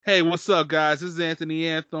Hey, what's up, guys? This is Anthony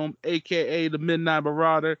Anthem, aka the Midnight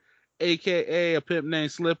Marauder, aka a pimp named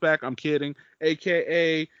Slipback. I'm kidding.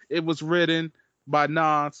 Aka it was written by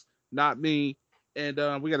Nas, not me. And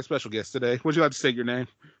we got a special guest today. Would you like to say your name?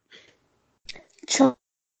 Chong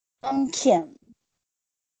Kim.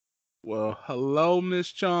 Well, hello, Miss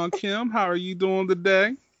Chong Kim. How are you doing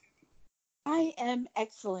today? I am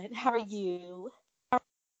excellent. How are you?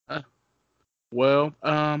 Uh,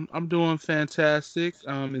 I'm doing fantastic.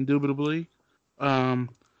 Indubitably. Um,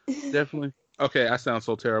 definitely. Okay, I sound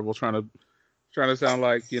so terrible trying to sound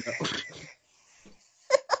like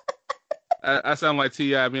I sound like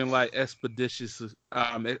Ti being like expeditiously.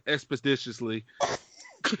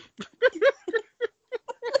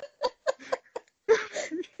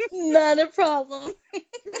 Not a problem.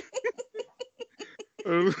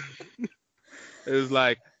 It's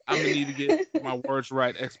like I'm gonna need to get my words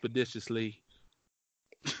right expeditiously.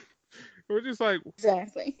 We're just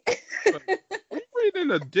Exactly. like, are you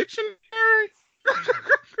reading a dictionary?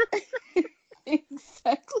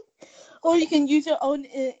 Exactly. Or you can use your own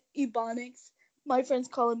ebonics. My friends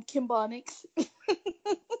call them Kimbonics.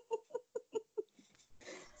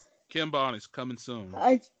 Kim Bond is coming soon.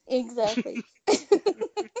 Exactly.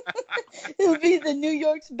 It'll be the New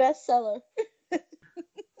York's bestseller.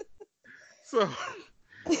 So,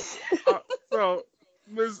 uh, so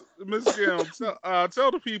Miss Kim,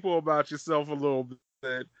 tell the people about yourself a little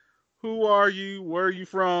bit. Who are you? Where are you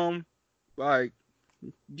from? Like,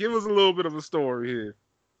 give us a little bit of a story here.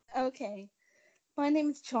 Okay. My name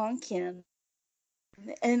is Chong Kim,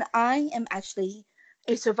 and I am actually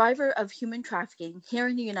a survivor of human trafficking here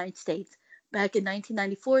in the United States back in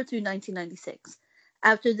 1994 through 1996.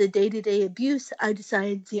 After the day to day abuse, I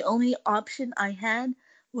decided the only option I had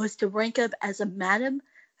was to rank up as a madam,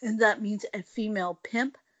 and that means a female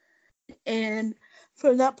pimp. And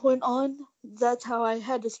from that point on, that's how I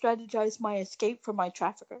had to strategize my escape from my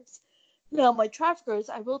traffickers. Now, my traffickers,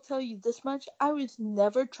 I will tell you this much, I was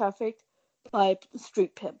never trafficked by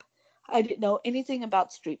street pimp. I didn't know anything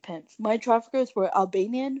about street pimps. My traffickers were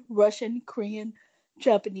Albanian, Russian, Korean,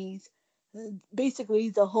 Japanese, basically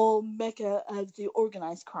the whole mecca of the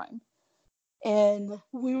organized crime. And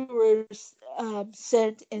we were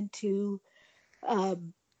sent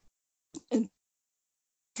um,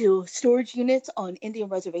 into storage units on Indian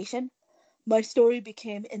reservation. My story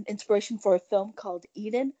became an inspiration for a film called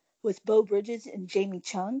Eden with Beau Bridges and Jamie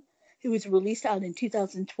Chung. It was released out in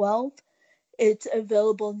 2012. It's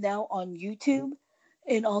available now on YouTube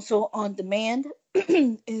and also on demand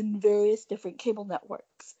in various different cable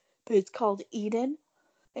networks. But it's called Eden.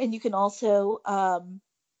 And you can also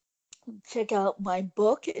check out my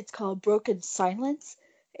book. It's called Broken Silence.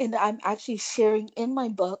 And I'm actually sharing in my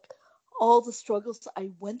book all the struggles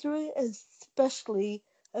I went through, especially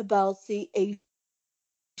about the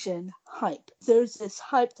Asian hype. There's this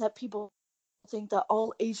hype that people think that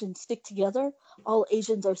all Asians stick together, all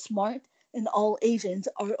Asians are smart, and all Asians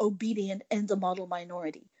are obedient and the model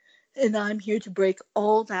minority. And I'm here to break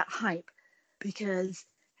all that hype because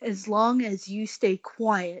as long as you stay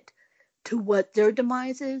quiet to what their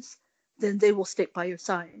demise is, then they will stick by your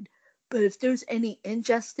side. But if there's any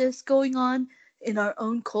injustice going on in our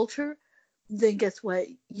own culture, then guess what?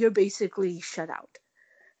 You're basically shut out.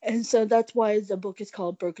 And so that's why the book is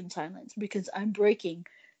called Broken Silence, because I'm breaking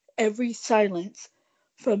every silence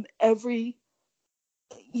from every,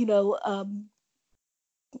 you know, every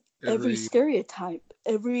Every stereotype,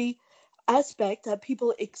 every aspect that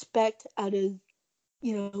people expect out of,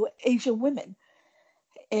 Asian women.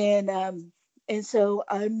 And so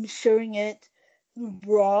I'm sharing it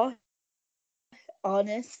raw,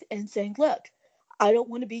 honest, and saying, look, I don't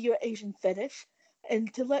want to be your Asian fetish.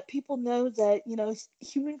 And to let people know that,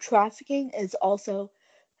 human trafficking is also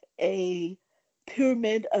a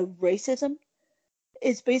pyramid of racism.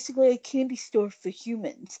 It's basically a candy store for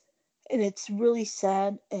humans. And it's really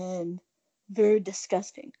sad and very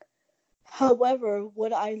disgusting. However,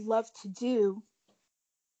 what I love to do,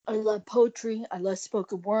 I love poetry, I love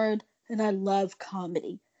spoken word, and I love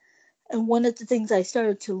comedy. And one of the things I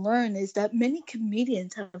started to learn is that many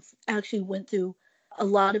comedians have actually went through a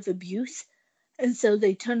lot of abuse. And so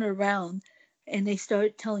they turn around and they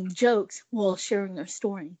start telling jokes while sharing their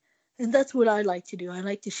story. And that's what I like to do. I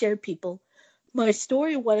like to share people my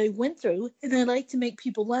story, what I went through, and I like to make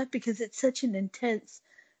people laugh because it's such an intense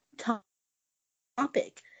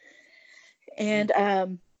topic. And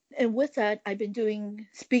with that, I've been doing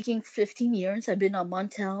speaking 15 years. I've been on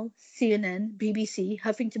Montel, CNN, BBC,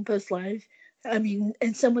 Huffington Post Live,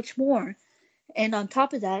 and so much more. And on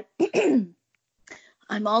top of that,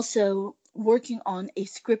 I'm also working on a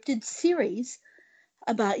scripted series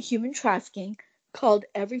about human trafficking called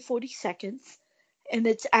Every 40 Seconds, and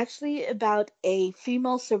it's actually about a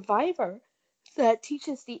female survivor that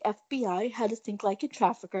teaches the FBI how to think like a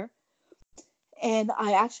trafficker. And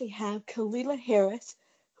I actually have Kalila Harris,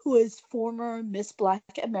 who is former Miss Black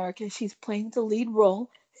America. She's playing the lead role.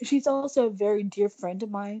 She's also a very dear friend of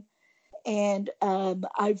mine. And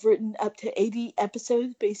I've written up to 80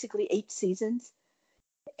 episodes, basically 8 seasons.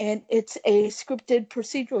 And it's a scripted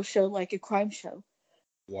procedural show, like a crime show.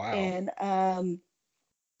 Wow. And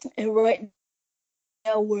right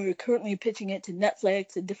now we're currently pitching it to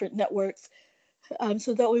Netflix and different networks,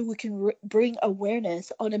 so that way we can bring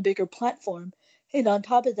awareness on a bigger platform. And on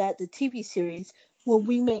top of that, the TV series, when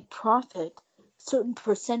we make profit, certain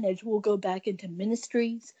percentage will go back into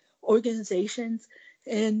ministries, organizations,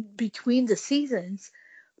 and between the seasons,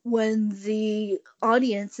 when the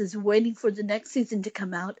audience is waiting for the next season to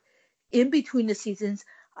come out, in between the seasons,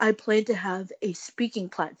 I plan to have a speaking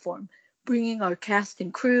platform, bringing our cast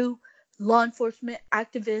and crew, law enforcement,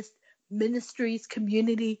 activists, ministries,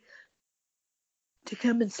 community to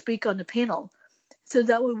come and speak on the panel. So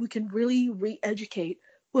that way we can really re-educate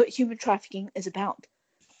what human trafficking is about.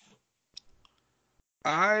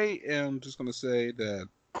 I am just going to say that,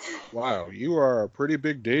 wow, you are a pretty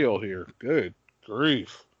big deal here. Good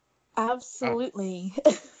grief. Absolutely.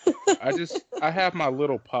 I have my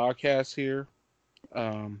little podcast here,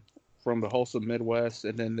 um, from the Wholesome Midwest,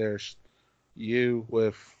 and then there's you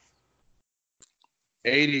with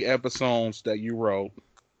 80 episodes that you wrote,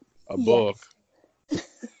 a book, Yes.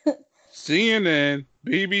 CNN,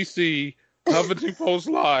 BBC, Huffington Post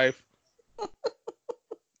Live.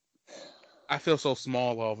 I feel so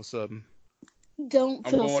small all of a sudden. Don't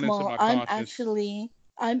I'm feel going into small. my conscious.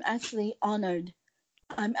 I'm actually honored.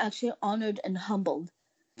 I'm actually honored and humbled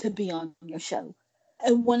to be on your show.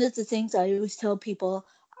 And one of the things I always tell people,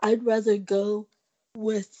 I'd rather go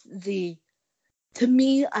with to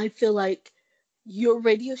me, I feel like your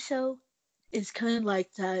radio show is kind of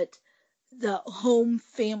like the home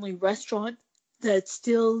family restaurant that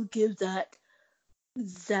still gives that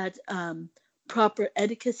proper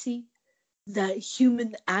etiquette, that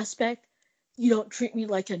human aspect. You don't treat me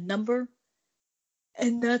like a number,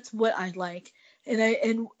 and that's what I like.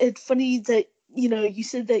 And it's funny that you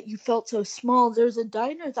said that you felt so small. There's a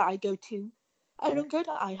diner that I go to. I don't go to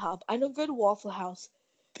IHOP. I don't go to Waffle House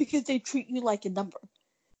because they treat you like a number.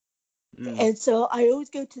 Mm. And so I always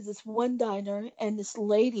go to this one diner, and this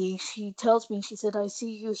lady, she tells me, she said, "I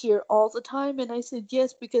see you here all the time." And I said,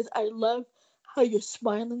 "Yes, because I love how you're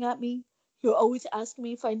smiling at me. You're always asking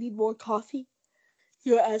me if I need more coffee.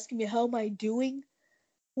 You're asking me how am I doing,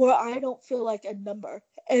 where I don't feel like a number."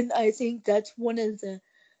 And I think that's one of the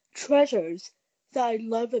treasures that I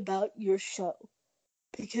love about your show,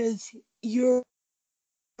 because you're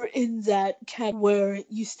in that kind where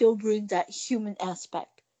you still bring that human aspect.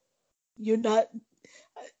 You're not,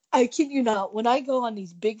 I kid you not, when I go on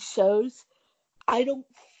these big shows, I don't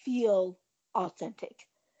feel authentic.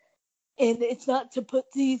 And it's not to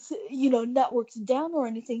put these, networks down or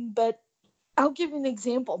anything, but I'll give you an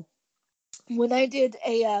example. When I did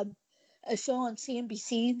a show on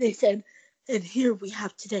CNBC, they said, "And here we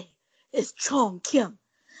have today is Chong Kim,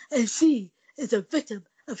 and she is a victim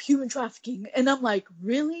of human trafficking." And I'm like,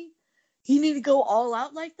 really? You need to go all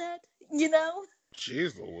out like that? You know?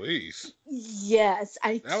 Jeez Louise. Yes,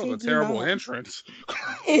 I That was a kid you terrible not. entrance.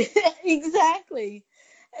 Exactly.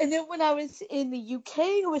 And then when I was in the UK,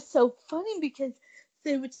 it was so funny because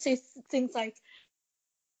they would say things like,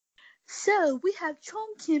 "So we have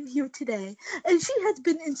Chong Kim here today, and she has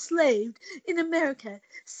been enslaved in America.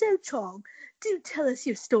 So Chong, do tell us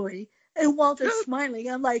your story." And while they're smiling,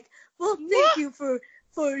 I'm like, "Well, thank you for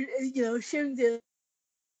sharing the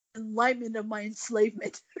enlightenment of my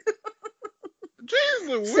enslavement."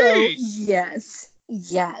 Jeez So Louise.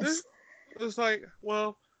 yes. It's like,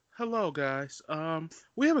 well, hello guys.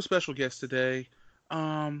 We have a special guest today.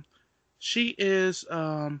 Um, she is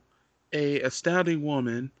a astounding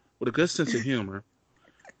woman with a good sense of humor,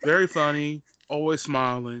 very funny, always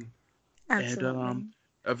smiling, and Absolutely.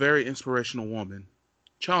 a very inspirational woman.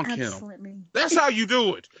 Chong Kim. Absolutely. That's how you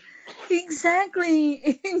do it.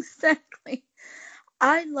 Exactly. Exactly.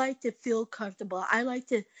 I like to feel comfortable. I like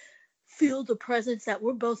to feel the presence that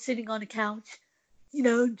we're both sitting on a couch,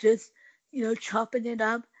 just, chopping it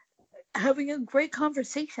up, having a great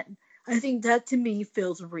conversation. I think that to me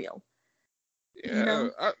feels real, you Yeah,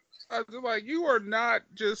 know? I feel like you are not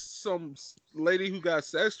just some lady who got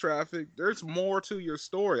sex trafficked. There's more to your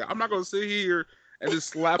story. I'm not gonna sit here and just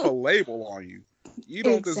slap a label on you. You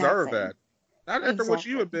don't deserve Exactly. that. Not after what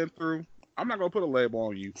you Exactly. have been through. I'm not gonna put a label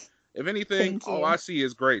on you. If anything, Thank all I you. see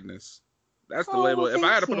is greatness. That's the Oh, label. well, If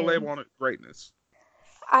I had to thank put a label you. on it, greatness.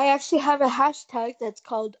 I actually have a hashtag that's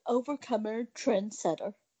called Overcomer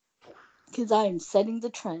Trendsetter because I am setting the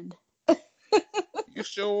trend. You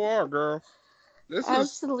sure are, girl. This is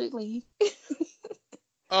Absolutely.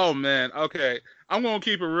 Oh man, okay. I'm gonna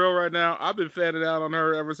keep it real right now. I've been fanning out on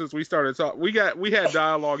her ever since we started talking. We had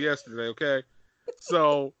dialogue yesterday, okay?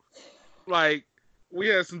 So like we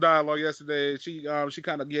had some dialogue yesterday. She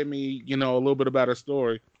kind of gave me, a little bit about her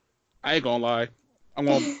story. I ain't gonna lie.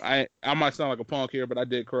 I might sound like a punk here, but I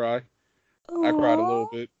did cry. I cried a little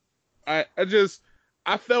Aww. bit.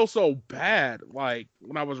 I felt so bad like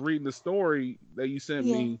when I was reading the story that you sent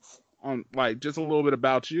me Yes. on like just a little bit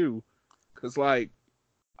about you, cuz like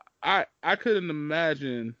I couldn't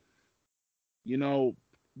imagine, you know,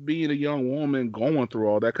 being a young woman going through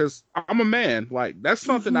all that because I'm a man. Like that's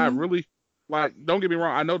something I Mm-hmm. really like. Don't get me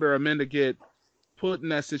wrong. I know there are men that get put in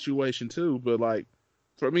that situation too, but like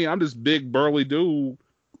for me, I'm this big burly dude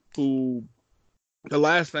who the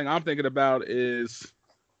last thing I'm thinking about is,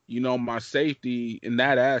 my safety in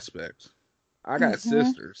that aspect. I got Mm-hmm.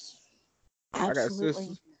 sisters. I got Absolutely.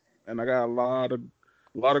 sisters, and I got a lot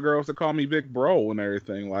of girls that call me big bro and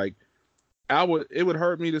everything. Like it would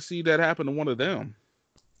hurt me to see that happen to one of them.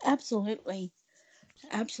 Absolutely.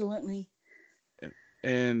 Absolutely.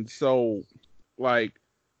 And so like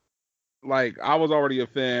I was already a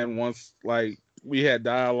fan once like we had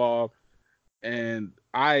dialogue, and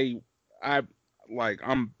I I'm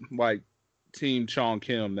like team Chong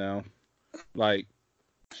Kim now. Like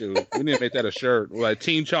shoot, we need to make that a shirt. Like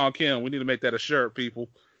team Chong Kim, we need to make that a shirt, people.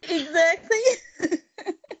 Exactly.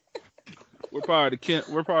 We're part of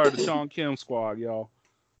the Chong Kim squad, y'all.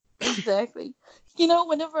 Exactly.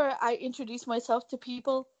 Whenever I introduce myself to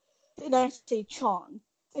people, and I say Chong,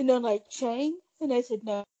 and they're like Chang, and I said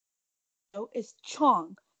no, it's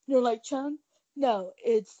Chong. And they're like Chong, no,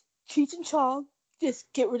 it's Cheech and Chong.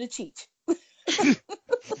 Just get rid of Cheech.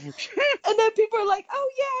 And then people are like, oh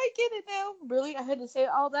yeah, I get it now. Really, I had to say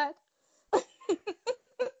all that.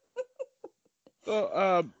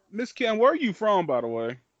 So Miss Kim, where are you from, by the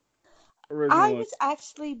way? I Originally. was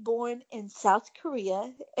actually born in South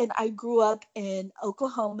Korea, and I grew up in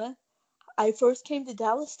Oklahoma. I first came to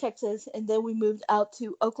Dallas, Texas, and then we moved out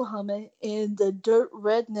to Oklahoma in the dirt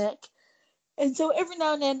redneck. And so every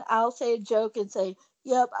now and then I'll say a joke and say,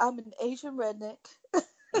 yep, I'm an Asian redneck.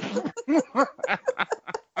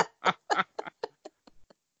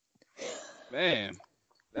 Man,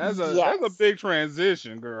 that's a Yes. big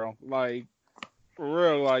transition, girl. Like for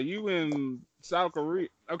real, like you in South Korea.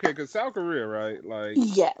 Okay, cause South Korea, right?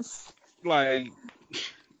 Yes. Like,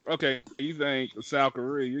 okay, you think of South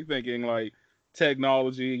Korea, you're thinking like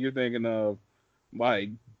technology, you're thinking of like,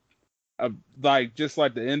 like just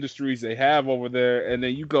like the industries they have over there, and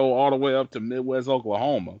then you go all the way up to Midwest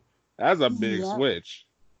Oklahoma. That's a big Yep. switch.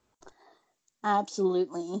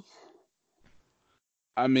 Absolutely.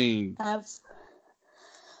 I mean, Abs-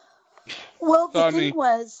 well, so the I thing mean,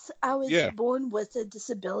 was, I was yeah. born with a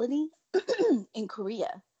disability in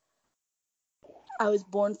Korea. I was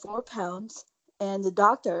born 4 pounds, and the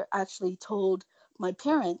doctor actually told my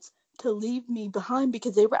parents to leave me behind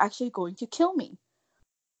because they were actually going to kill me.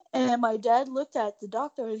 And my dad looked at the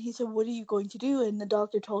doctor and he said, what are you going to do? And the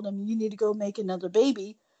doctor told him, you need to go make another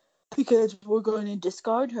baby because we're going to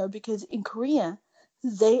discard her because in Korea,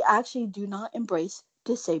 they actually do not embrace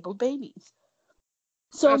disabled babies.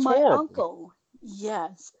 So That's my horrible. uncle,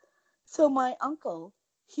 yes. So my uncle,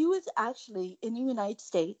 he was actually in the United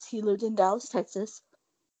States. He lived in Dallas, Texas.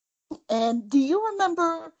 And do you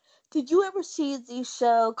remember, did you ever see the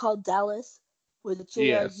show called Dallas with J.R.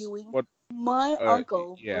 Yes. Ewing? What? My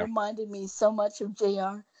uncle Yeah. reminded me so much of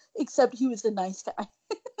JR, except he was a nice guy.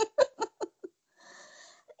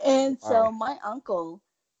 And Wow. so my uncle,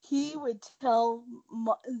 he would tell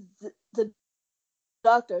the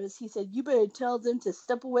doctors, he said, you better tell them to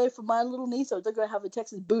step away from my little niece or they're going to have a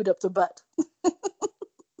Texas boot up their butt.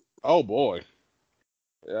 Oh boy.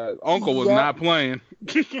 Uncle was Yep. not playing.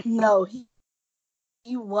 No, he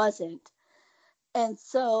wasn't. And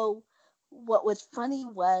so what was funny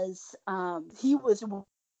was he was the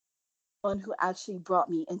one who actually brought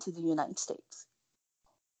me into the United States.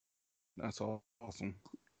 That's awesome.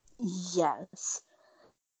 Yes.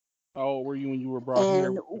 How old were you when you were brought here?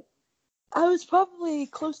 And I was probably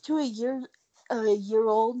close to a year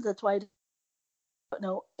old. That's why I don't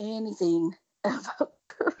know anything about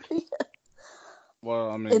Korea.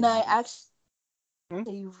 Well, I And mean, I hmm?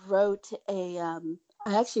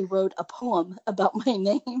 actually wrote a poem about my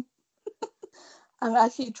name. I'm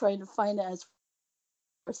actually trying to find it as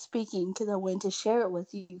we're speaking because I wanted to share it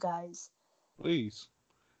with you guys. Please.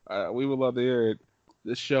 We would love to hear it.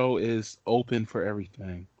 This show is open for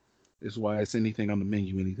everything. Is why it's anything on the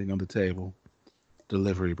menu, anything on the table.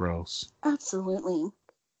 Delivery Bros. Absolutely.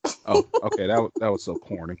 Oh, okay, that was so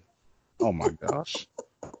corny. Oh my gosh.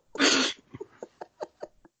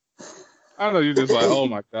 I know you're just like, oh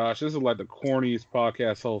my gosh, this is like the corniest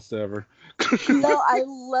podcast host ever. No, I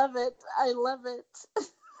love it. I love it.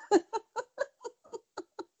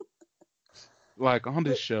 Like on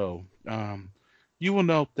this show, you will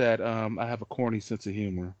note that I have a corny sense of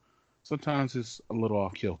humor. Sometimes it's a little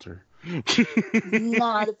off kilter.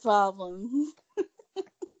 Not a problem.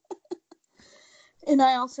 And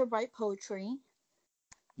I also write poetry.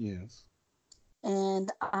 Yes.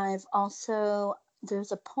 And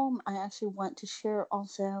there's a poem I actually want to share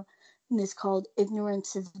also, and it's called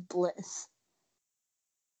Ignorance is Bliss.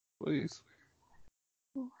 Please.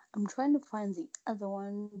 I'm trying to find the other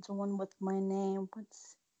one, the one with my name.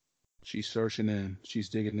 She's searching in. She's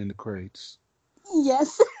digging in the crates.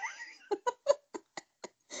 Yes.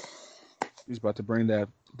 She's about to bring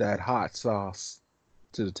that hot sauce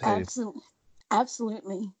to the table.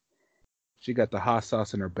 Absolutely. She got the hot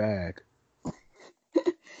sauce in her bag. So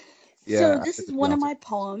Yeah. this is one of my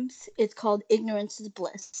poems. It's called Ignorance is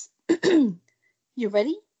Bliss. You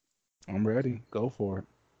ready? I'm ready. Go for it.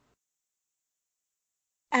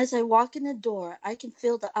 As I walk in the door, I can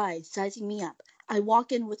feel the eyes sizing me up. I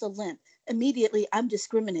walk in with a limp. Immediately, I'm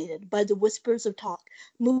discriminated by the whispers of talk,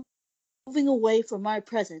 moving away from my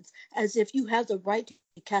presence as if you have the right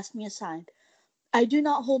to cast me aside. I do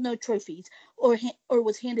not hold no trophies or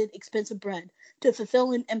was handed expensive bread to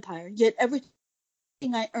fulfill an empire, yet everything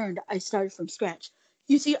I earned, I started from scratch.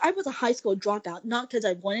 You see, I was a high school dropout, not because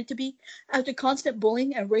I wanted to be. After constant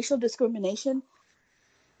bullying and racial discrimination,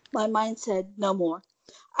 my mind said no more.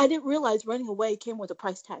 I didn't realize running away came with a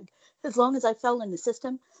price tag. As long as I fell in the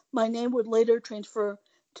system, my name would later transfer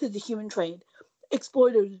to the human trade.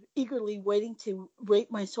 Exploiters eagerly waiting to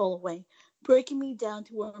rape my soul away, breaking me down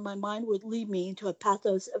to where my mind would lead me into a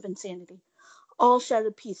pathos of insanity. All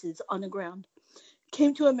shattered pieces on the ground.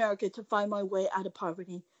 Came to America to find my way out of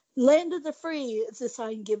poverty. Land of the free is the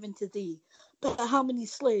sign given to thee. But how many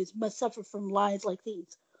slaves must suffer from lies like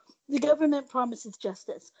these? The government promises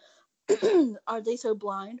justice. Are they so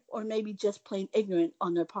blind, or maybe just plain ignorant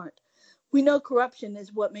on their part? We know corruption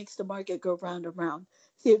is what makes the market go round and round.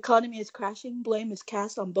 The economy is crashing, blame is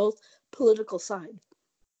cast on both political sides.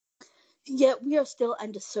 Yet we are still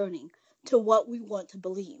undiscerning to what we want to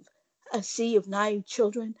believe. A sea of naive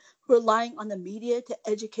children relying on the media to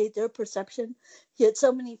educate their perception, yet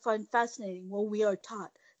so many find fascinating what we are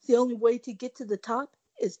taught. The only way to get to the top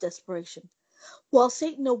is desperation. While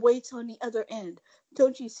Satan awaits on the other end,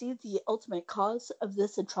 don't you see the ultimate cause of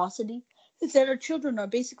this atrocity? Is that our children are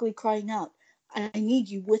basically crying out, I need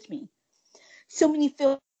you with me. So many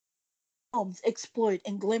films exploit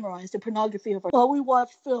and glamorize the pornography of our while we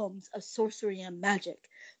watch films of sorcery and magic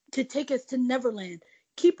to take us to Neverland,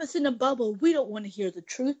 keep us in a bubble. We don't want to hear the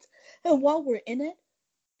truth. And while we're in it,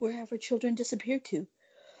 where have our children disappeared to?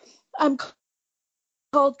 I'm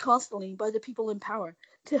called constantly by the people in power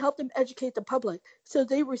to help them educate the public so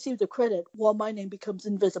they receive the credit while my name becomes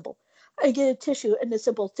invisible. I get a tissue and a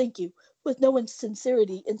simple thank you with no one's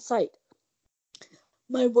sincerity in sight.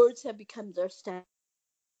 My words have become their stats,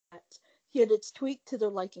 yet it's tweaked to their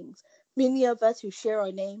likings. Many of us who share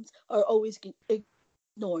our names are always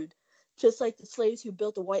ignored, just like the slaves who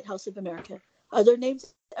built the White House of America. Are their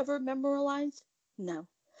names ever memorialized? No.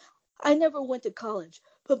 I never went to college,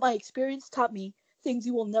 but my experience taught me things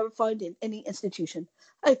you will never find in any institution.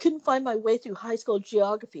 I couldn't find my way through high school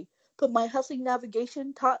geography, but my hustling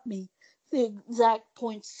navigation taught me the exact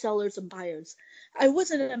points, sellers, and buyers. I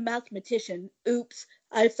wasn't a mathematician. Oops,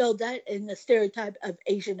 I fell that in the stereotype of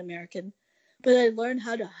Asian American. But I learned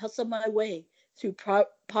how to hustle my way through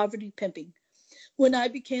poverty pimping. When I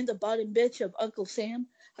became the bottom bitch of Uncle Sam,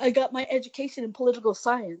 I got my education in political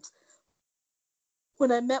science.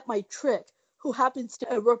 When I met my trick, who happens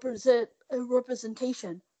to represent a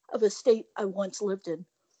representation of a state I once lived in.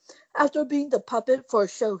 After being the puppet for a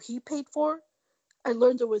show he paid for, I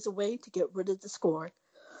learned there was a way to get rid of the score.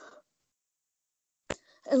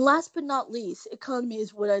 And last but not least, economy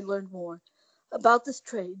is what I learned more. About this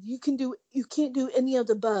trade, you can't do any of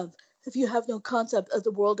the above if you have no concept of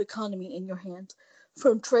the world economy in your hands.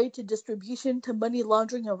 From trade to distribution to money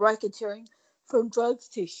laundering and racketeering, from drugs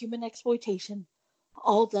to human exploitation.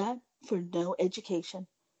 All that for no education.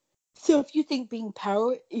 So if you think being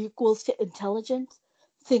power equals to intelligence,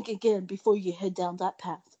 think again before you head down that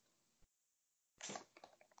path.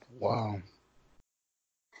 Wow.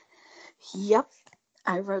 Yep,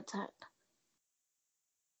 I wrote that.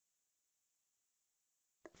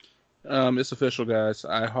 It's official, guys.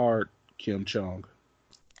 I heart Kim Chung.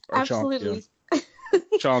 or Chong Kim. Absolutely.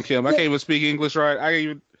 Chong Kim. I can't even speak English right.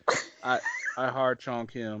 I I heart Chong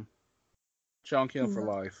Kim. Chong Kim for No,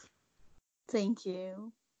 life. thank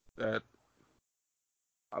you. That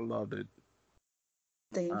I loved it.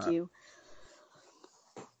 Thank Uh, you.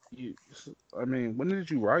 you, I mean, when did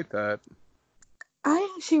you write that?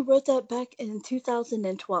 I actually wrote that back in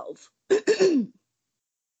 2012.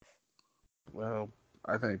 Well,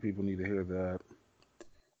 I think people need to hear that.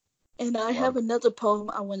 And I A lot have of, another poem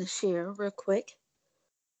I want to share real quick.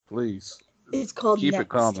 please It's called keep it Next.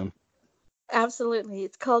 coming. Absolutely.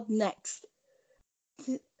 It's called Next.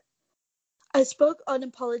 I spoke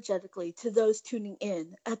unapologetically to those tuning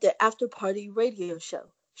in at the after party radio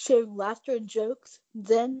show, sharing laughter and jokes.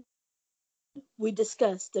 Then we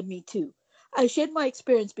discussed the Me Too. I shared my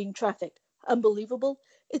experience being trafficked. Unbelievable?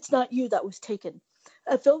 It's not you that was taken.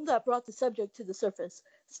 A film that brought the subject to the surface.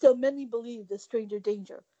 Still, many believe the stranger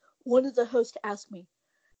danger. One of the hosts asked me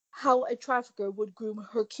how a trafficker would groom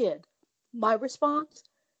her kid. My response?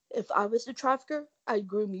 If I was the trafficker, I'd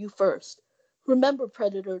groom you first. Remember,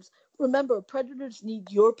 predators. Remember, predators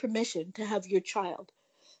need your permission to have your child.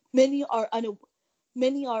 Many are, una-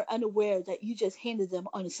 Many are unaware that you just handed them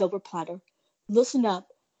on a silver platter. Listen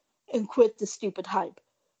up and quit the stupid hype.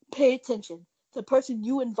 Pay attention. The person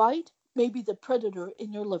you invite may be the predator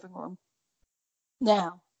in your living room.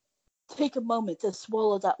 Now, take a moment to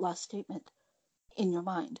swallow that last statement in your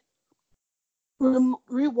mind.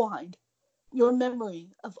 Rewind your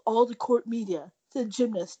memory of all the court media, the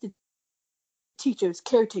gymnasts, the teachers,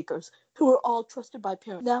 caretakers, who were all trusted by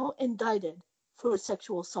parents, now indicted for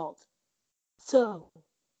sexual assault. So,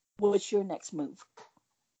 what's your next move?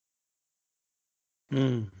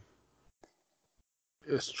 Mm,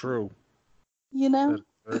 it's true. You know, That's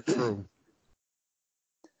very true,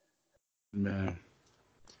 man.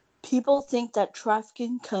 people think that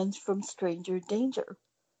trafficking comes from stranger danger.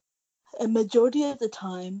 A majority of the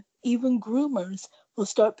time, even groomers will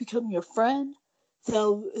start becoming your friend.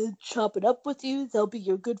 They'll chop it up with you. They'll be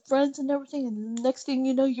your good friends and everything. And the next thing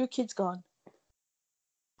you know, your kid's gone.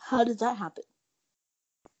 How did that happen?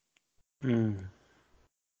 Mm.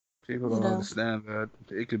 People You don't know, understand that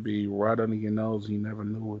it could be right under your nose. You never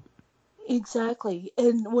knew it. exactly.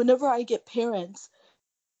 And whenever I get parents,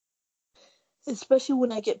 especially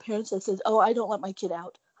when I get parents that says, "Oh, I don't let my kid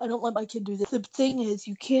out. I don't let my kid do this." The thing is,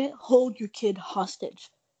 you can't hold your kid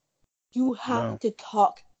hostage. You have No. to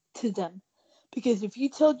talk to them. Because if you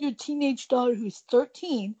tell your teenage daughter who's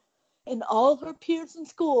 13 and all her peers in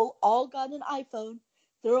school all got an iPhone,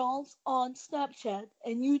 they're all on Snapchat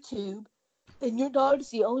and YouTube, and your daughter's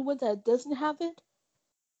the only one that doesn't have it,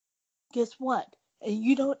 guess what? And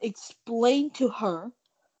you don't explain to her,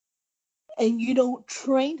 and you don't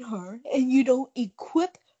train her, and you don't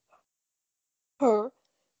equip her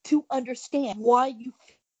to understand why you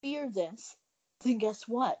fear this, then guess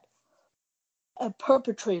what? A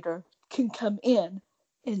perpetrator can come in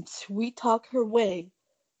and sweet talk her way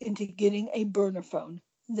into getting a burner phone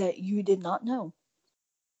that you did not know.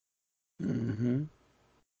 Hmm.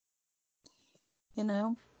 You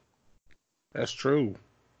know? That's true.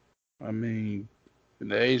 I mean, in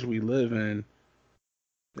the age we live in,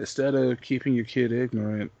 instead of keeping your kid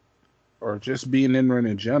ignorant or just being ignorant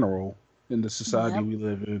in general in the society Yep, we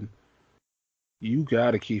live in, you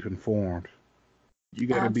got to keep informed. You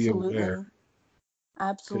got to be aware absolutely.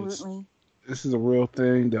 because Absolutely. this is a real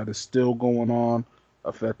thing that is still going on,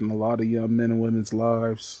 affecting a lot of young men and women's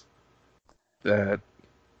lives that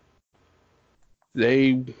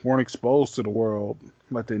they weren't exposed to the world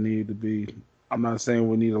like they needed to be. I'm not saying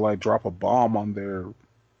we need to like drop a bomb on their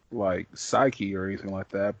like psyche or anything like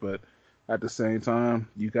that, but at the same time,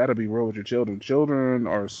 you got to be real with your children. Children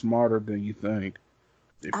are smarter than you think.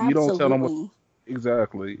 If you don't tell them what Absolutely.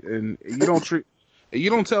 exactly, and you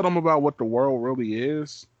don't tell them about what the world really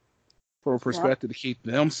is from a Yep. perspective to keep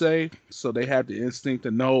them safe, so they have the instinct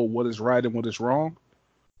to know what is right and what is wrong.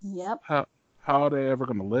 Yep. How how are they ever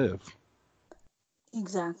going to live?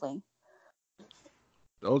 Exactly.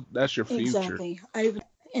 That's your future. Exactly.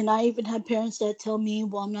 I even had parents that tell me,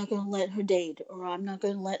 "Well, I'm not going to let her date, or I'm not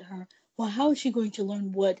going to let her." Well, how is she going to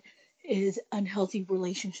learn what is unhealthy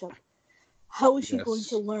relationship? How is she going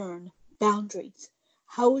to Yes. learn boundaries?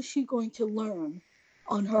 How is she going to learn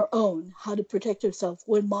on her own how to protect herself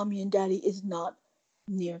when mommy and daddy is not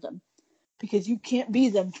near them? Because you can't be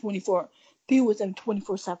with them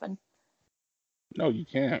 24/7. No, you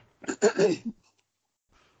can't.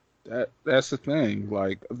 That's the thing.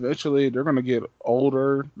 Like eventually they're gonna get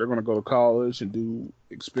older, they're gonna go to college and do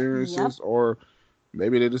Yep, experiences, or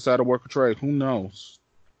maybe they decide to work a trade. Who knows?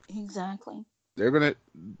 exactly. They're gonna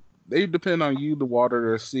they depend on you to water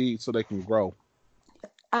their seed so they can grow.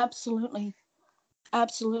 Absolutely.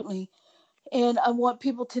 Absolutely. And I want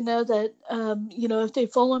people to know that, if they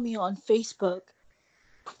follow me on Facebook,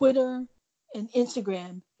 Twitter, and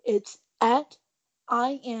Instagram, it's at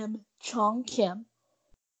I am Chong Kim.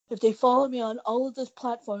 If they follow me on all of those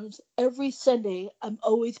platforms, every Sunday I'm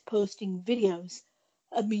always posting videos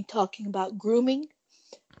of me talking about grooming,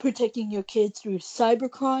 protecting your kids through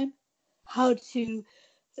cybercrime, how to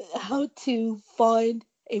how to find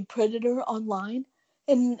a predator online.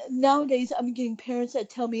 And nowadays I'm getting parents that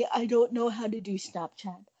tell me I don't know how to do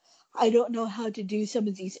Snapchat. I don't know how to do some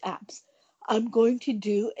of these apps. I'm going to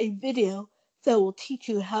do a video that will teach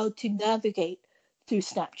you how to navigate through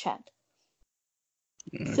Snapchat.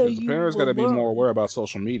 So Because the you parents got will to be more learn. aware about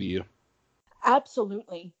social media.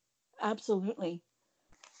 Absolutely. Absolutely.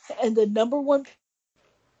 And the number one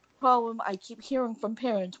problem I keep hearing from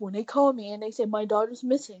parents when they call me and they say my daughter's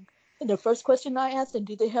missing, and the first question I ask them,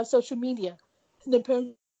 do they have social media? And the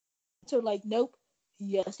parents are like, nope.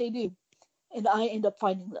 Yes, they do. And I end up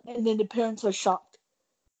finding them. And then the parents are shocked.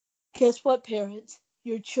 Guess what, parents?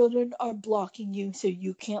 Your children are blocking you so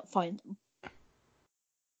you can't find them.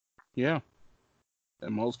 Yeah.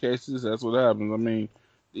 In most cases, that's what happens. I mean,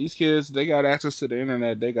 these kids, they got access to the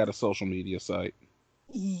internet. They got a social media site.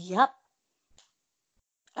 Yep.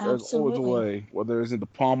 There's always a Absolutely. way, whether it's in the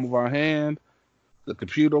palm of our hand, the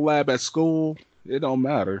computer lab at school, it don't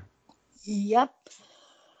matter. Yep.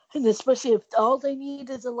 And especially if all they need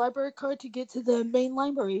is a library card to get to the main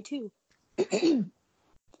library, too.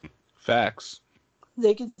 Facts.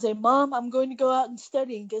 They can say, Mom, I'm going to go out and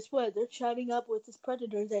study. And guess what? They're chatting up with this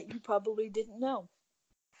predator that you probably didn't know.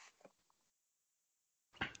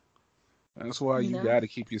 That's why You you know? got to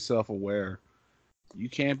keep yourself aware. You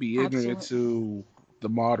can't be ignorant Absolutely. to the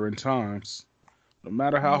modern times. No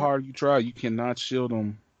matter how Yep. hard you try, you cannot shield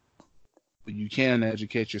them, but you can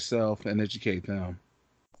educate yourself and educate them.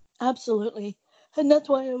 Absolutely. And that's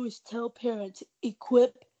why I always tell parents,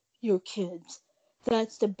 equip your kids.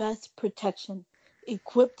 That's the best protection.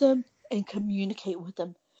 Equip them and communicate with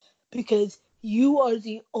them because you are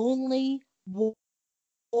the only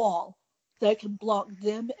wall that can block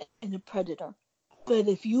them and a predator. But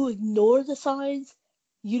if you ignore the signs,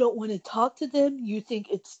 you don't want to talk to them, you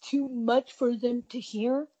think it's too much for them to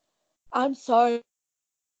hear. I'm sorry,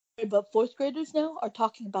 but fourth graders now are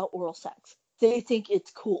talking about oral sex. They think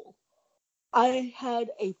it's cool. I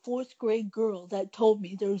had a fourth grade girl that told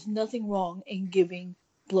me there was nothing wrong in giving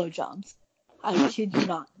blowjobs. I kid you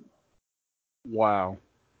not. Wow.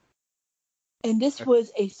 And this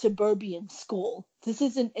was a suburban school. This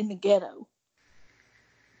isn't in the ghetto.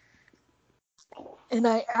 And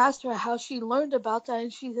I asked her how she learned about that,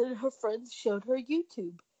 and she said her friends showed her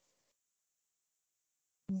YouTube.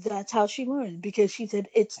 That's how she learned because she said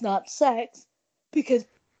it's not sex because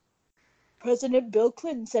President Bill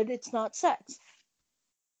Clinton said it's not sex.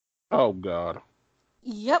 Oh God.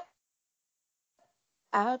 Yep.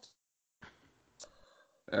 At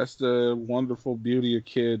That's the wonderful beauty of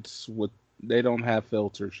kids with they don't have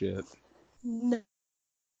filters yet. no.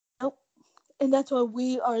 Nope. And that's why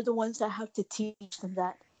we are the ones that have to teach them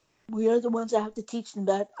that. We are the ones that have to teach them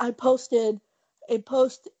that. I posted a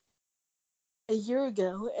post a year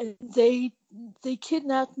ago and they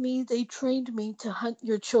kidnapped me, they trained me to hunt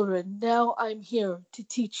your children. Now I'm here to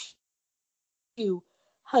teach you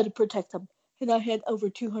how to protect them. And I had over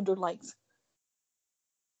 200 likes.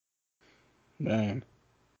 Man.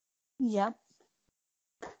 Yeah.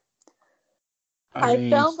 I I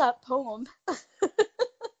mean, found that poem.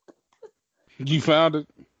 you found it?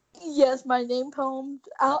 Yes, my name poem.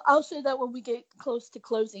 I'll share that when we get close to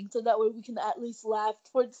closing, so that way we can at least laugh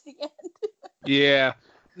towards the end. Yeah.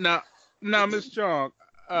 Now, Miss Chong,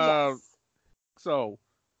 uh, Yes. so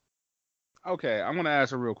okay, I'm gonna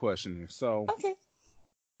ask a real question here. Okay.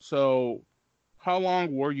 So how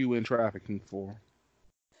long were you in trafficking for?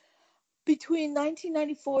 Between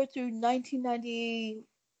 1994 through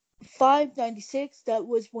 1995, 96, that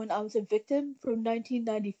was when I was a victim. From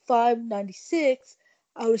 1995, 96,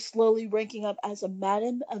 I was slowly ranking up as a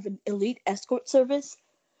madam of an elite escort service.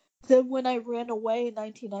 Then when I ran away in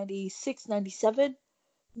 1996, 97,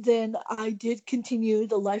 then I did continue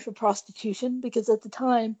the life of prostitution because at the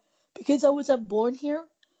time, because I wasn't born here,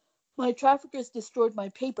 my traffickers destroyed my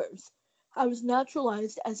papers. I was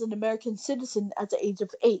naturalized as an American citizen at the age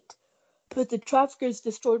of 8, but the traffickers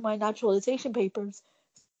destroyed my naturalization papers.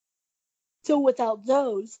 So without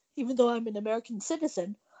those, even though I'm an American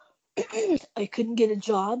citizen, I couldn't get a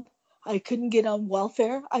job. I couldn't get on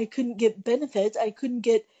welfare. I couldn't get benefits. I couldn't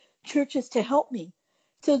get churches to help me.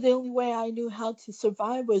 So the only way I knew how to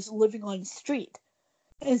survive was living on the street.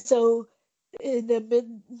 And so in the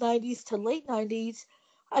mid 90s to late 90s,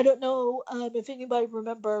 I don't know if anybody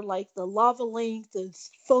remember like the Lava Link, the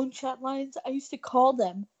phone chat lines. I used to call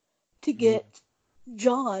them to Mm. get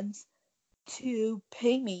Johns to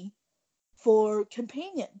pay me for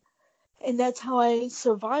companion. And that's how I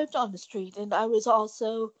survived on the street. And I was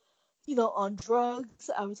also, on drugs.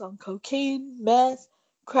 I was on cocaine, meth,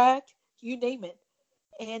 crack, you name it.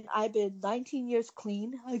 And I've been 19 years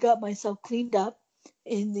clean. I got myself cleaned up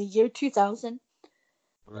in the year 2000.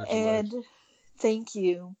 And Congratulations. thank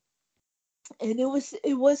you. And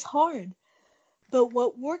it was hard. But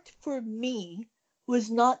what worked for me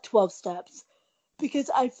was not 12 steps because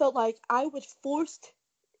I felt like I was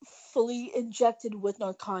forcefully injected with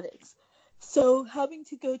narcotics. So having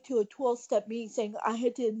to go to a 12-step meeting saying I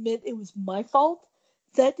had to admit it was my fault,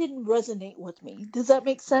 that didn't resonate with me. Does that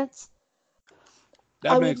make sense?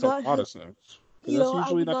 That I would makes a not lot have, of sense because that's I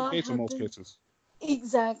usually would not the not case in have most been cases.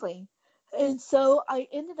 exactly. And so I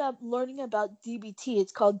ended up learning about DBT.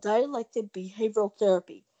 It's called dialectic behavioral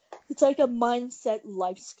therapy. It's like a mindset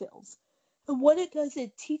life skills. And what it does,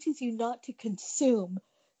 it teaches you not to consume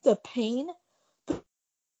the pain,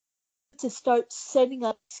 to start setting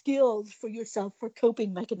up skills for yourself for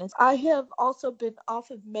coping mechanisms. I have also been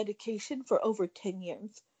off of medication for over 10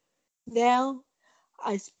 years. Now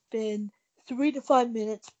I spend 3 to 5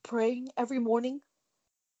 minutes praying every morning,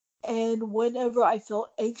 and whenever I feel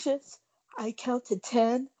anxious, I count to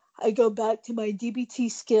 10. I go back to my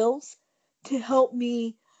DBT skills to help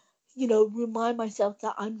me, remind myself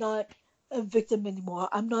that I'm not a victim anymore.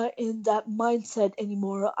 I'm not in that mindset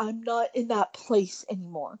anymore. I'm not in that place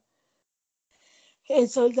anymore. And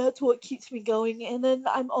so that's what keeps me going. And then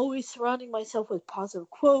I'm always surrounding myself with positive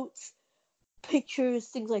quotes, pictures,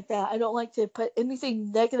 things like that. I don't like to put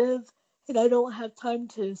anything negative, and I don't have time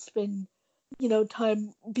to spend,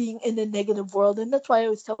 time being in the negative world. And that's why I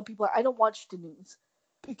always tell people I don't watch the news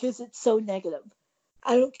because it's so negative.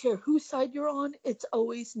 I don't care whose side you're on, it's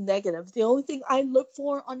always negative. The only thing I look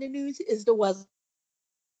for on the news is the weather.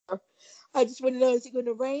 I just want to know, is it going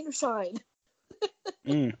to rain or shine?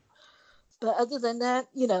 Mm. But other than that,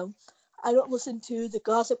 I don't listen to the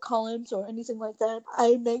gossip columns or anything like that.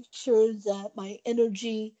 I make sure that my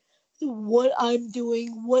energy, what I'm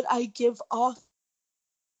doing, what I give off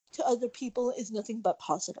to other people is nothing but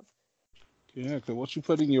positive. Yeah, because what you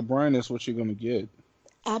put in your brain is what you're gonna get.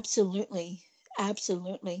 Absolutely.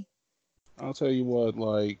 Absolutely. I'll tell you what,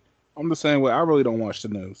 like I'm the same way. I really don't watch the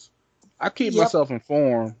news. I keep Yep. myself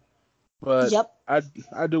informed, but Yep. I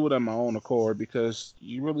I do it on my own accord because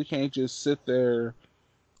you really can't just sit there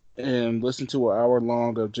and listen to an hour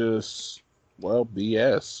long of just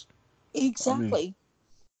BS. I mean, Exactly.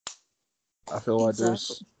 I feel like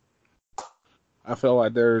Exactly.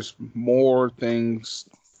 there's more things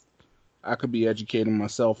I could be educating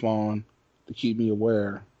myself on to keep me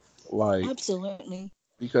aware. Like Absolutely.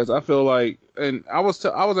 because I feel like, and I was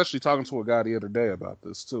actually talking to a guy the other day about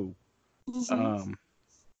this too. Hmm. Um,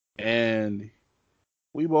 and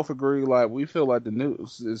we both agree like we feel like the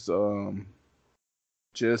news is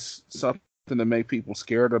just something to make people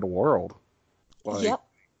scared of the world. Like Yep.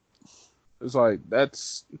 it's like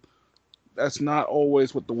that's not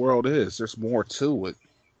always what the world is. There's more to it.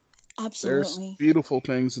 There's Absolutely. beautiful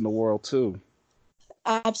things in the world too.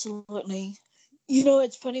 Absolutely.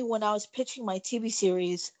 It's funny when I was pitching my TV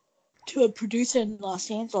series to a producer in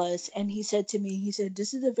Los Angeles, and he said to me, he said,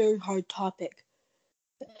 "This is a very hard topic."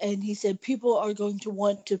 And he said, "People are going to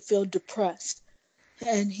want to feel depressed."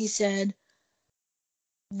 And he said,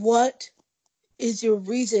 "What is your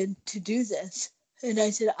reason to do this?" And I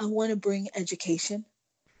said, "I want to bring education.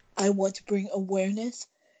 I want to bring awareness.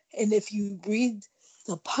 And if you read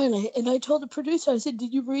the pilot," and I told the producer, I said,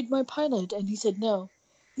 "Did you read my pilot?" And he said, "No."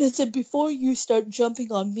 And I said, "Before you start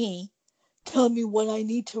jumping on me, tell me what I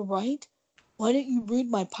need to write, why don't you read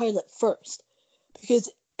my pilot first?" Because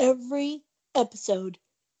every episode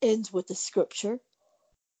ends with a scripture.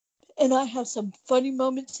 And I have some funny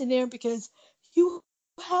moments in there because you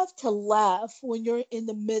have to laugh when you're in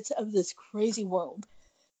the midst of this crazy world.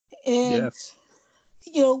 And, Yes.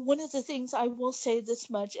 one of the things I will say this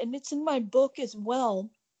much, and it's in my book as well.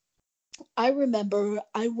 I remember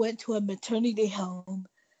I went to a maternity home,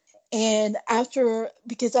 and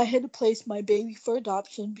because I had to place my baby for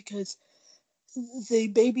adoption because the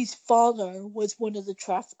baby's father was one of the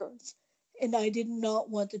traffickers, and I did not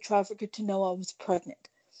want the trafficker to know I was pregnant.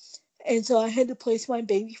 And so I had to place my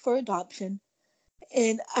baby for adoption.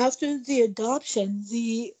 And after the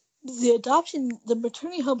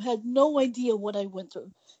maternity home had no idea what I went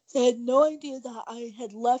through. They had no idea that I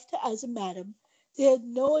had left as a madam. They had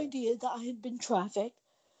no idea that I had been trafficked.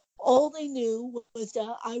 All they knew was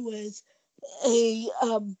that I was a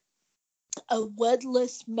a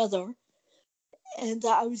wedless mother and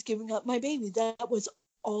that I was giving up my baby. That was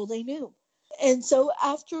all they knew. And so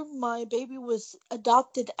after my baby was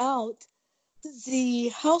adopted out, the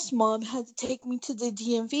house mom had to take me to the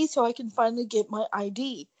DMV so I can finally get my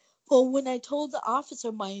ID. Well, when I told the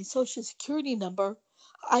officer my social security number,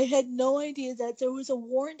 I had no idea that there was a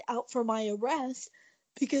warrant out for my arrest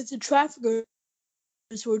because the traffickers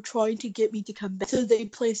were trying to get me to come back. So they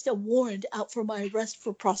placed a warrant out for my arrest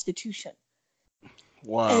for prostitution.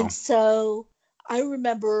 Wow. And so I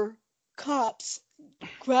remember cops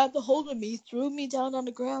grabbed a hold of me, threw me down on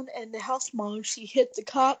the ground, and the house mom, she hit the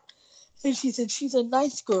cop and she said she's a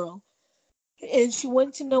nice girl. And she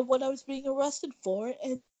wanted to know what I was being arrested for.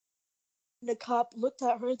 And the cop looked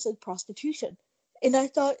at her and said prostitution. And I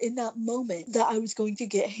thought in that moment that I was going to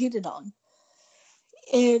get hated on.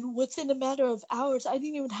 And within a matter of hours, I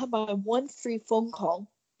didn't even have my one free phone call.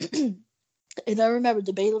 And I remember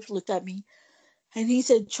the bailiff looked at me and he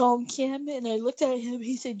said, Chong Kim. And I looked at him.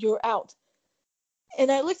 He said, you're out.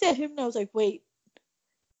 And I looked at him and I was like, wait,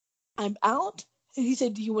 I'm out? And he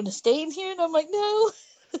said, do you want to stay in here? And I'm like, no.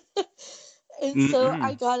 And so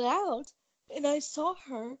I got out and I saw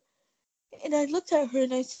her and I looked at her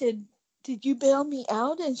and I said, did you bail me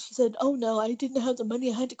out? And she said, oh no, I didn't have the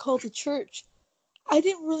money. I had to call the church. I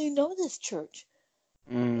didn't really know this church.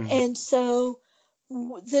 And so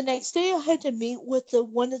the next day I had to meet with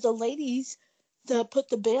one of the ladies that put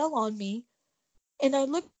the bail on me. And I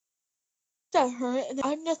looked at her and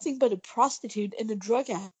I'm nothing but a prostitute and a drug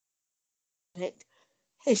addict.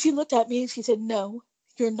 And she looked at me and she said, no,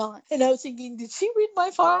 you're not. And I was thinking, did she read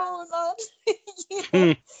my file or not? You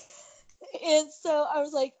know? And so I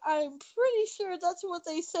was like, I'm pretty sure that's what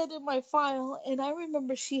they said in my file. And I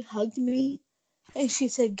remember she hugged me and she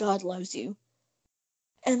said, God loves you.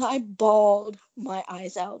 And I bawled my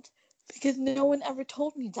eyes out because no one ever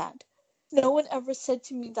told me that. No one ever said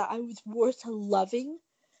to me that I was worth loving.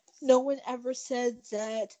 No one ever said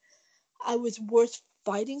that I was worth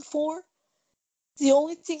fighting for. The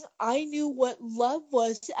only thing I knew what love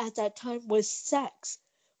was at that time was sex,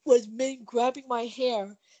 was men grabbing my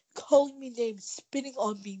hair, calling me names, spitting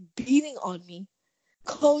on me, beating on me,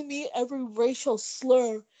 calling me every racial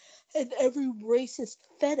slur and every racist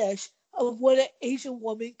fetish of what an Asian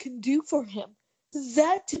woman can do for him.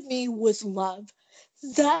 That to me was love.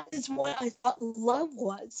 That is what I thought love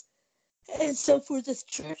was. And so for this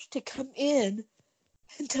church to come in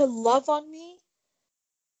and to love on me,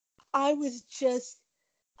 I was just,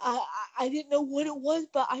 I didn't know what it was,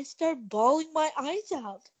 but I started bawling my eyes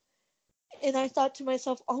out. And I thought to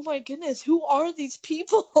myself, oh my goodness, who are these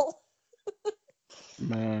people?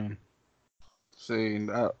 Man, see,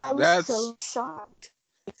 I was so shocked.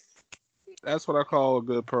 that's what I call a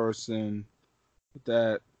good person.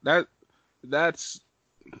 That's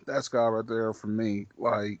that's God right there for me.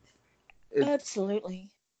 Like Absolutely.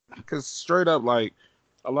 because straight up, like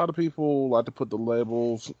a lot of people like to put the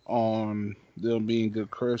labels on them being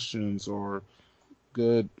good Christians or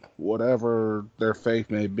good whatever their faith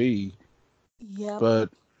may be, Yep. but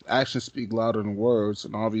actions speak louder than words,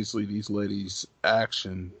 and obviously these ladies'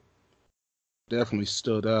 action definitely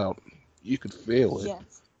stood out. You could feel it.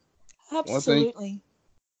 Yes. One thing, Absolutely.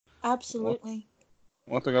 one, Absolutely.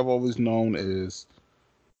 one thing I've always known is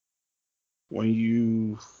when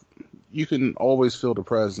you can always feel the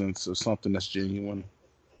presence of something that's genuine,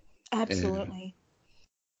 and Absolutely.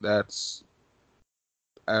 that's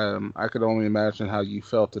I could only imagine how you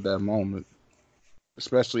felt at that moment,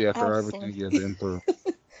 especially after everything you've Absolutely. been through.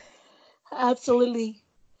 Absolutely.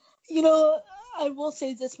 You know, I will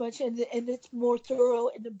say this much, and it's more thorough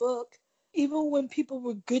in the book. Even when people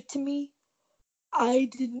were good to me, I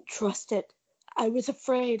didn't trust it. I was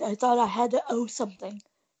afraid. I thought I had to owe something.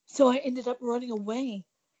 So I ended up running away,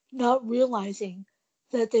 not realizing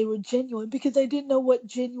that they were genuine because I didn't know what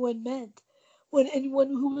genuine meant. When anyone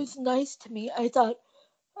who was nice to me, I thought,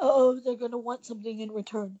 oh, they're going to want something in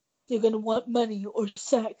return. They're going to want money or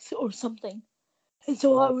sex or something. And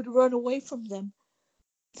so I would run away from them,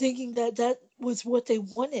 thinking that that was what they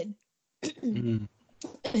wanted. Mm-hmm.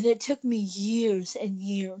 And it took me years and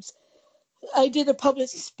years. I did a public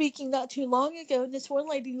speaking not too long ago, and this one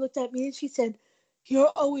lady looked at me and she said,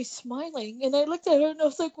 you're always smiling. And I looked at her and I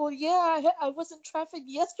was like, well, yeah, I wasn't trafficked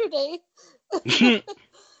yesterday. You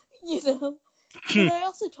know? And I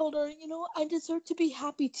also told her, you know, I deserve to be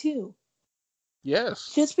happy too.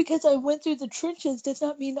 Yes. Just because I went through the trenches does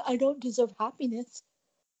not mean I don't deserve happiness.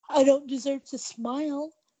 I don't deserve to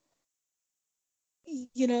smile.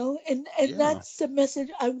 You know, and Yeah. that's the message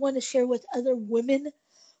I want to share with other women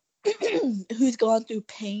who's gone through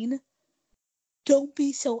pain. Don't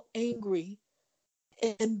be so angry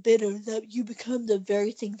and bitter that you become the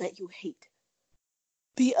very thing that you hate.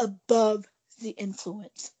 Be above the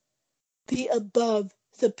influence. Be above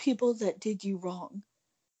the people that did you wrong.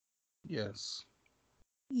 Yes.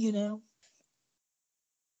 You know,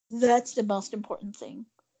 that's the most important thing.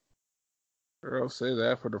 Girl, say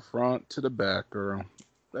that for the front to the back, girl.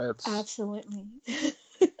 That's, Absolutely.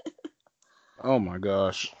 oh my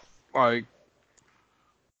gosh. Like,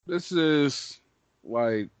 this is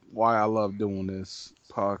like why I love doing this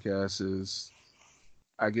podcast is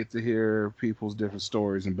I get to hear people's different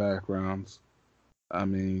stories and backgrounds. I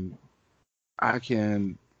mean, I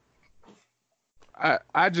can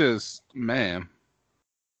I just man,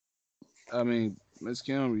 I mean, Miss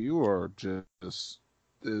Kim, you are just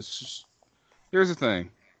this. Here's the thing.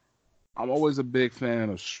 I'm always a big fan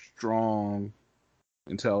of strong,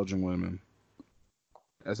 intelligent women.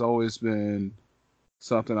 That's always been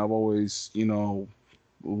something I've always,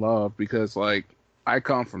 loved because like I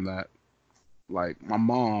come from that. Like my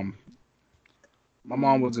mom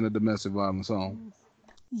was in a domestic violence home.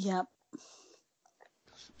 Yep.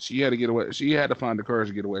 She had to get away. She had to find the courage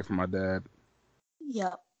to get away from my dad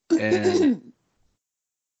Yep. and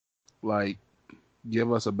like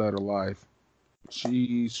give us a better life.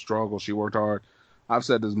 She struggled. She worked hard. I've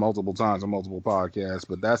said this multiple times on multiple podcasts,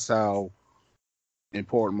 but that's how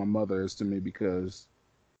important my mother is to me because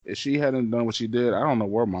if she hadn't done what she did, I don't know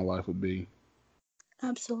where my life would be.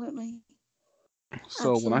 Absolutely.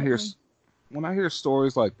 So Absolutely. when I hear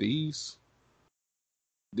stories like these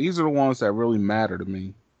are the ones that really matter to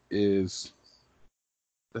me. Is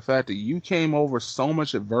the fact that you came over so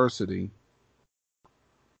much adversity,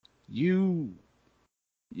 you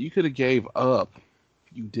you could have gave up,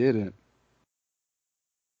 you didn't,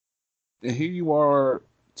 and here you are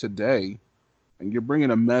today, and you're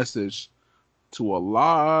bringing a message to a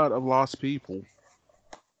lot of lost people,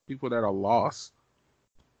 people that are lost,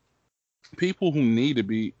 people who need to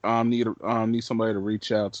be need somebody to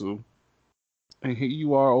reach out to, and here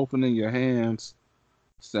you are opening your hands,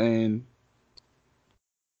 saying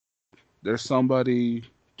there's somebody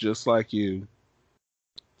just like you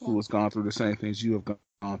who Yep. has gone through the same things you have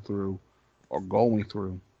gone through or going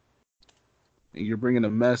through, and you're bringing a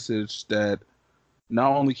message that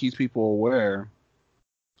not only keeps people aware,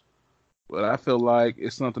 but I feel like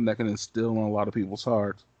it's something that can instill in a lot of people's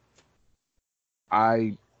hearts.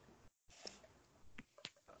 I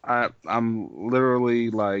I'm literally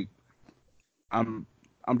like I'm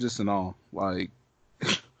I'm just in awe. Like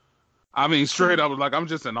I mean straight Oh. up like I'm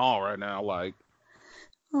just in awe right now. Like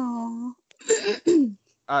Oh.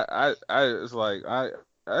 I it's like I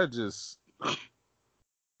just But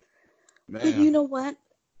man. you know what?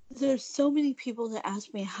 There's so many people that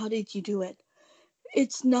ask me, how did you do it?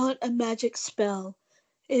 It's not a magic spell.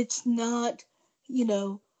 It's not, you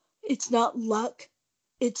know, it's not luck.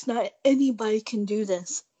 It's not anybody can do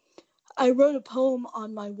this. I wrote a poem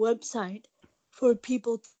on my website for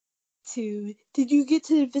people to. Did you get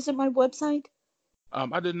to visit my website?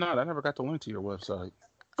 I did not. I never got the link to your website.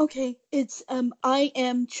 Okay, it's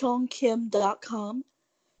iamchongkim.com.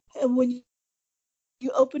 And when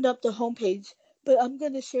you open up the homepage, but I'm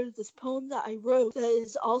going to share this poem that I wrote that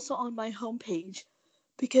is also on my homepage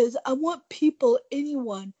because I want people,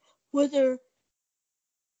 anyone, whether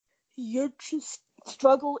your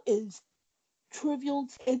struggle is trivial,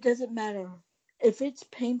 it doesn't matter. If it's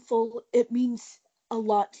painful, it means a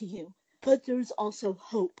lot to you. But there's also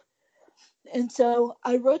hope. And so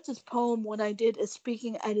I wrote this poem when I did a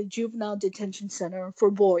speaking at a juvenile detention center for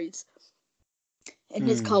boys, and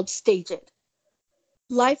it's Hmm. called Stage It.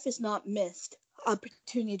 Life is not missed,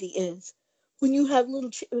 opportunity is. When you have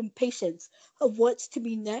little impatience of what's to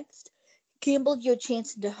be next, gamble your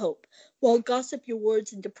chance into hope, while gossip your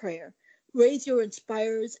words into prayer. Raise your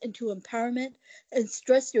inspirers into empowerment and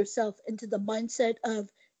stress yourself into the mindset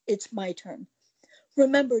of, it's my turn.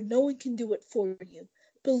 Remember, no one can do it for you.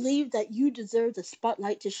 Believe that you deserve the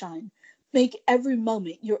spotlight to shine. Make every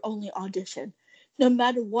moment your only audition. No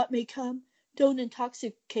matter what may come, don't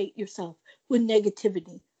intoxicate yourself with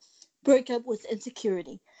negativity. Break up with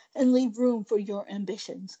insecurity and leave room for your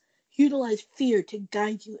ambitions. Utilize fear to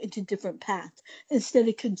guide you into different paths instead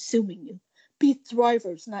of consuming you. Be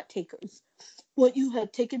thrivers, not takers. What you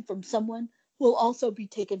have taken from someone will also be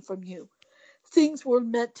taken from you. Things were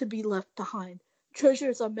meant to be left behind.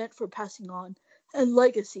 Treasures are meant for passing on, and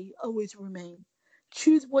legacy always remain.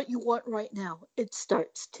 Choose what you want right now. It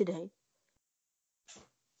starts today.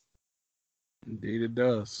 Indeed it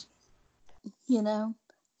does. You know?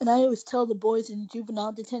 And I always tell the boys in the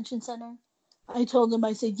juvenile detention center, I told them,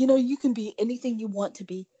 I said, you can be anything you want to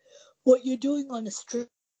be. What you're doing on the street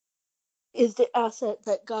is the asset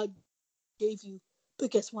that God gave you.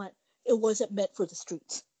 But guess what? It wasn't meant for the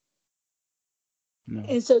streets. No.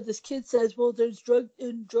 And so this kid says, well, there's drug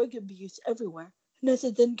abuse everywhere. And I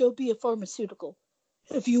said, then go be a pharmaceutical.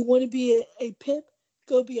 If you want to be a pimp,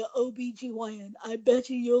 go be an OBGYN. I bet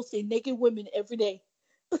you'll see naked women every day.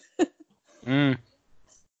 Mm.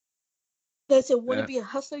 I said, want to Yeah. be a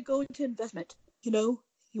hustler, go into investment. You know,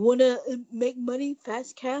 you want to make money,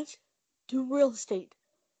 fast cash, do real estate.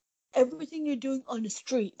 Everything you're doing on the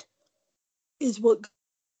street is what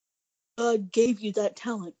God gave you that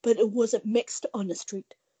talent, but it wasn't mixed on the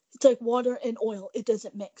street. It's like water and oil. It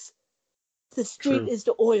doesn't mix. The street True. is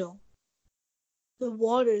the oil. The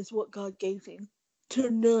water is what God gave you to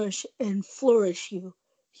nourish and flourish you,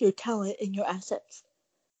 your talent and your assets.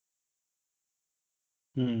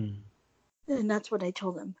 Hmm. And that's what I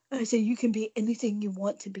told him. I said, you can be anything you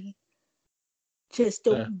want to be. Just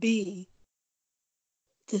don't be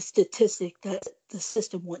the statistic that the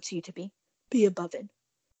system wants you to be. Be above it.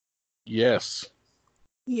 Yes.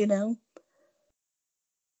 You know?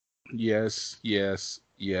 Yes. Yes.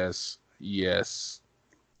 Yes. Yes.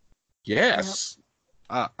 Yes.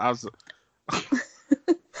 Yep. I was.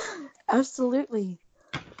 Absolutely.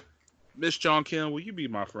 Miss John Kim, will you be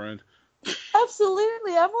my friend?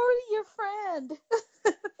 Absolutely. I'm already your friend.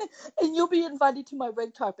 And you'll be invited to my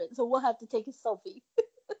red carpet, so we'll have to take a selfie.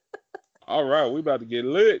 All right, we about to get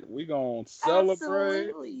lit. We gonna celebrate.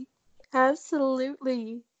 Absolutely.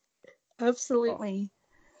 Absolutely. Absolutely.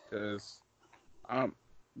 Because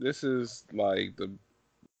this is like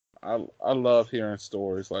I love hearing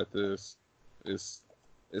stories like this. This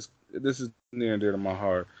is near and dear to my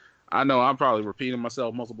heart. I know I'm probably repeating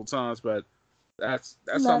myself multiple times, but that's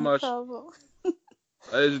Not how much. a problem.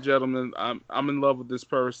 Ladies and gentlemen, I'm in love with this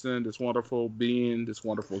person, this wonderful being, this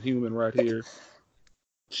wonderful human right here.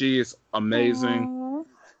 She is amazing.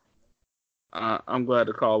 I'm glad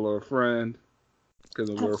to call her a friend because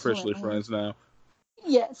we're officially friends now.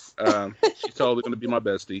 Yes. She's totally going to be my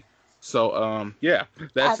bestie. So, yeah,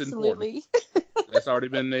 that's Absolutely. important. That's already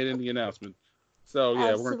been made in the announcement. So,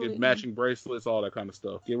 yeah, we're going to get matching bracelets, all that kind of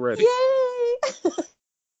stuff. Get ready. Yay!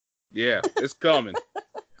 Yeah, it's coming.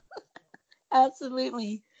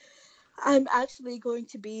 Absolutely. I'm actually going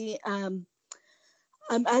to be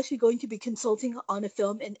consulting on a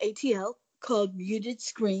film in ATL called Muted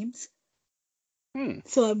Screams.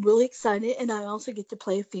 So I'm really excited, and I also get to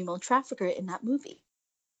play a female trafficker in that movie.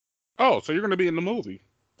 Oh, so you're going to be in the movie?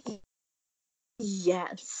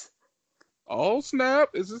 Yes. Oh, snap.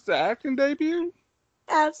 Is this the acting debut?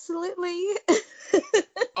 Absolutely.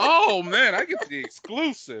 Oh, man, I get the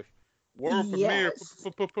exclusive. World Yes.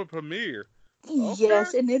 premiere. Okay.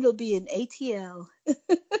 Yes, and it'll be in ATL.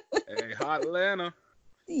 Hey, hot Atlanta.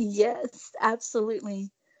 Yes,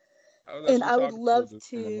 absolutely. And I would love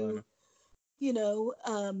to, you know,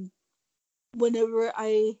 whenever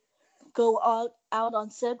I go out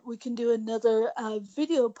on set, we can do another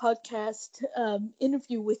video podcast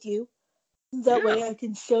interview with you. That way I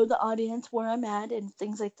can show the audience where I'm at and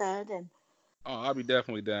things like that. And I'll be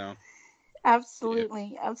definitely down.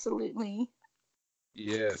 Absolutely, yeah. Absolutely.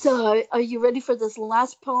 Yes. So, are you ready for this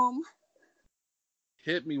last poem?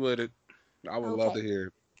 Hit me with it. I would love to hear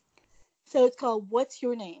it. So it's called What's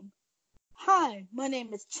Your Name? Hi, my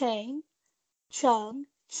name is Chang. Chung,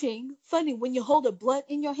 Ching. Funny, when you hold a blunt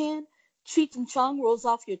in your hand, Cheech and Chong rolls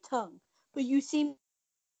off your tongue. But you see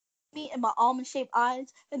me and my almond-shaped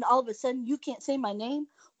eyes, and all of a sudden you can't say my name?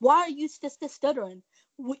 Why are you stuttering?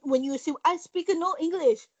 When you assume I speak no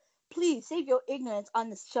English, please save your ignorance on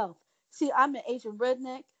the shelf. See, I'm an Asian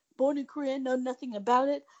redneck, born in Korea, know nothing about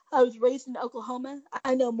it. I was raised in Oklahoma.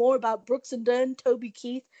 I know more about Brooks and Dunn, Toby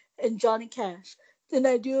Keith, and Johnny Cash than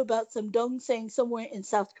I do about some dong saying somewhere in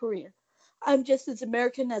South Korea. I'm just as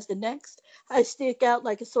American as the next. I stick out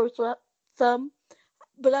like a sore thumb,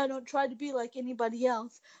 but I don't try to be like anybody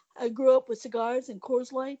else. I grew up with cigars and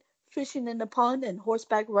Coors Light, fishing in the pond, and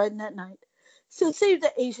horseback riding at night. So save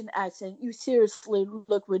the Asian accent. You seriously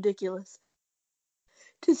look ridiculous.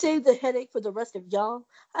 To save the headache for the rest of y'all,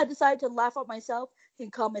 I decided to laugh at myself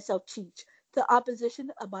and call myself Cheech, the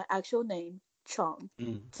opposition of my actual name, Chong.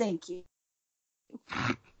 Thank you.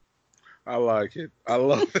 I like it. I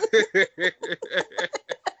love it.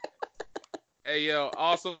 Hey, yo,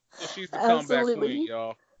 also, she's the comeback queen,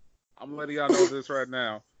 y'all. I'm letting y'all know this right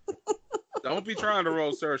now. Don't be trying to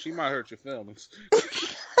roast her. She might hurt your feelings.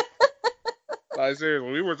 Like,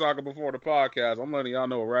 seriously, we were talking before the podcast. I'm letting y'all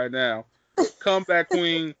know right now. Comeback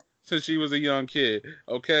queen since she was a young kid,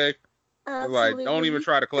 okay? Like, don't even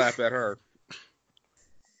try to clap at her.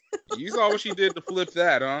 You saw what she did to flip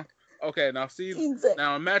that, huh? Okay, now see,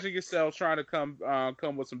 now imagine yourself trying to come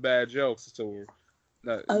with some bad jokes to her.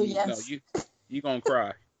 No, You gonna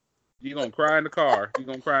cry. You gonna cry in the car. You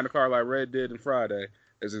gonna cry in the car like Red did in Friday.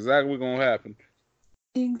 That's exactly what's gonna happen.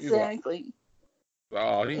 He's like, Exactly.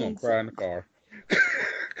 oh, he gonna cry in the Exactly. car.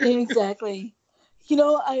 Exactly. You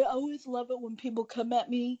know, I always love it when people come at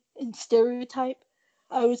me and stereotype.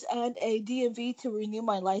 I was at a DMV to renew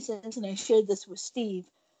my license, and I shared this with Steve.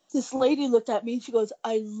 This lady looked at me and she goes,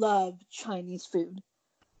 I love Chinese food.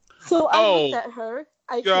 So I looked Oh at her.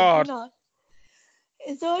 I kid you God. not.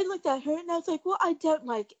 And so I looked at her and I was like, well, I don't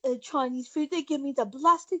like Chinese food. They give me the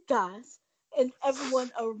blasted gas. And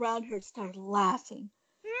everyone around her started laughing.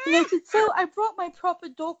 And I said, so I brought my proper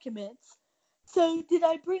documents. So did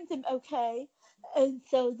I bring them okay? And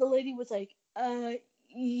so the lady was like,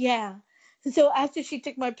 yeah. And so after she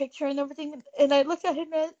took my picture and everything, and I looked at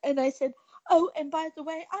her and I said, oh, and by the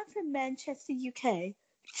way, I'm from Manchester, UK.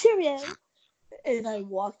 Cheerio. And I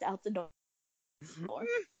walked out the door.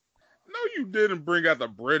 No, you didn't bring out the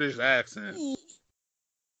British accent.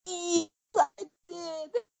 Yes, I did.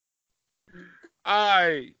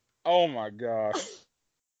 Oh my gosh.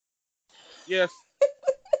 Yes.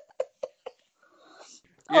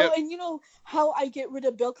 Oh, Yep. and you know how I get rid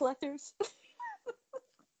of bill collectors?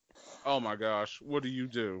 Oh my gosh. What do you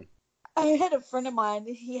do? I had a friend of mine,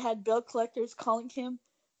 he had bill collectors calling him.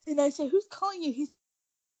 And I said, who's calling you? He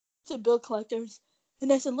said, bill collectors.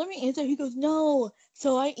 And I said, let me answer. He goes, no.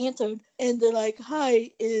 So I answered. And they're like, hi,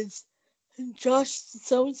 is Josh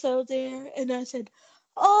so-and-so there? And I said,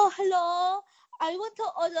 oh, hello. I want to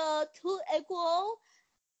order 2 egg roll.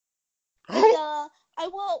 And I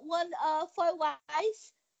want one fried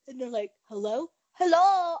rice. And they're like, hello?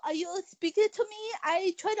 Hello, are you speaking to me?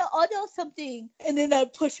 I tried to order something. And then I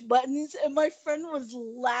pushed buttons and my friend was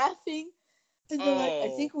laughing. And they're like, I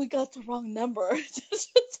Oh think we got the wrong number.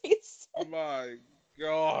 my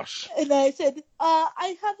gosh. And I said,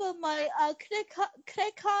 I have my credit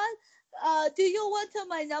card. Do you want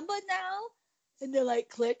my number now? And they're like,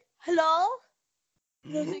 click, hello?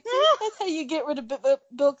 And I was like, see, that's how you get rid of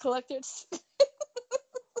bill collectors.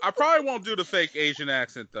 I probably won't do the fake Asian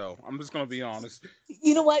accent though. I'm just gonna be honest.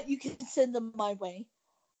 You know what? You can send them my way.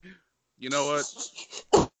 You know what?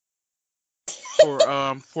 For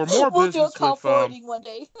more We'll do a business call forwarding one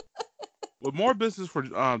day. with more business for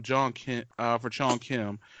John Kim for Chong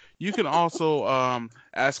Kim, you can also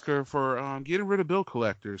ask her for getting rid of bill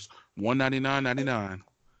collectors. $199.99.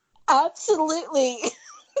 Absolutely.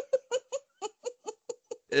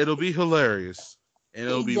 It'll be hilarious and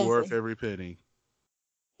it'll be worth Exactly. every penny.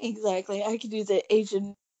 Exactly. I can do the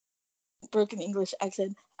Asian broken English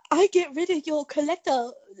accent. I get rid of your collector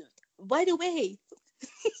right away.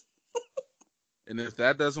 And if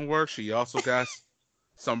that doesn't work, she also got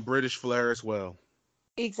some British flair as well.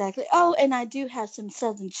 Exactly. Oh, and I do have some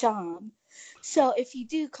Southern charm. So if you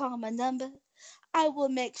do call my number, I will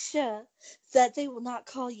make sure that they will not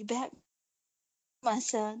call you back, my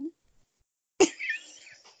son.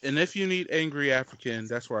 And if you need angry African,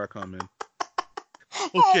 that's where I come in.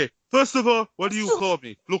 Okay, first of all, what do you call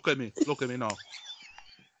me? Look at me. Look at me now.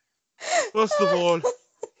 First of all,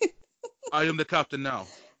 I am the captain now.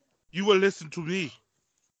 You will listen to me.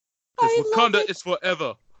 Because I love Wakanda it. is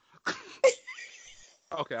forever.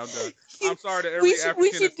 Okay, I'm done. You, I'm sorry to we every should we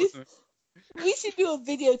African should that's do listening. we should do a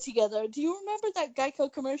video together. Do you remember that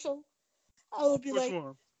Geico commercial? I would be Which like,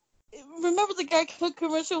 one? remember the Geico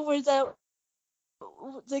commercial where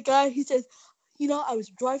the guy he says, you know, I was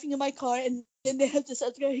driving in my car and then they have this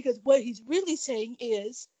other guy. He goes, what he's really saying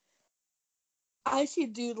is, I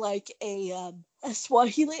should do like a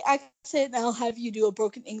Swahili accent, and I'll have you do a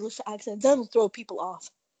broken English accent. That'll throw people off.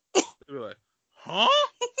 They'll be like, huh?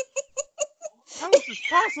 How is this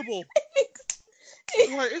possible?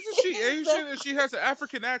 I'm like, isn't she Asian and she has an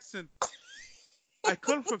African accent? I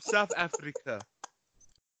come from South Africa.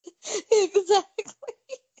 Exactly.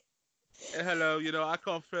 And hello, I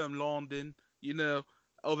come from London,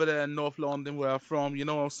 over there in North London where I'm from, you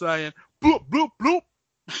know what I'm saying? Bloop, bloop, bloop.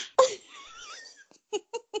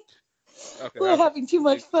 Okay, We're having too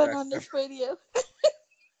much fun on accent. this radio.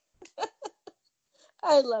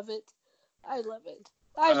 I love it. I love it.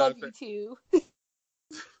 I love you too.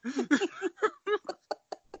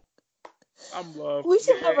 I'm loved. We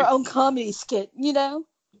should have Yay. our own comedy skit, you know?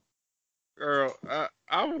 Girl,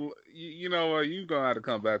 you know what? You're gonna have to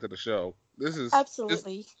come back to the show. It's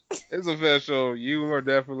Absolutely. official. You are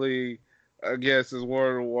definitely a guest is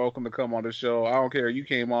more welcome to come on the show. I don't care. You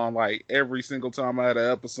came on like every single time I had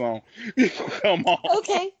an episode. You come on.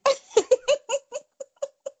 Okay.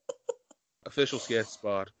 Official sketch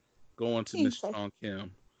spot. Going to Miss Exactly. Chong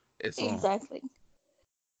Kim. It's on. Exactly. We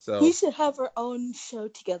So should have our own show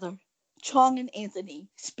together. Chong and Anthony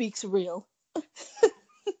speaks real.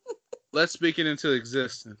 Let's speak it into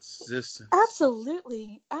existence. Existence.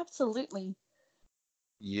 Absolutely. Absolutely.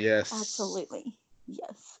 Yes. Absolutely.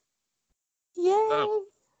 Yes. Uh, Yay.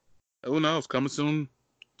 who knows? Coming soon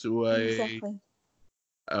to Exactly.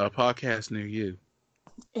 a podcast near you.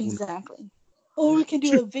 Who Exactly. Or we can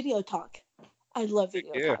do a video talk. I love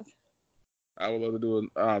video Yeah, talk. I would love to do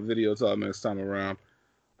a video talk next time around.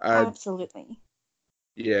 I Absolutely.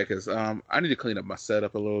 Yeah, because I need to clean up my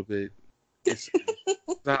setup a little bit. It's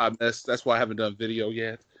not a mess. That's why I haven't done video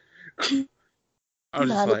yet. I'm just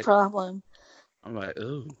Not a like problem. I'm like,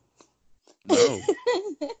 oh no.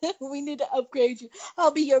 We need to upgrade you.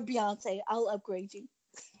 I'll be your Beyonce. I'll upgrade you.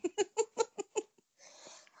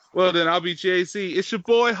 Well then I'll be JC. It's your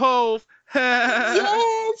boy Hove.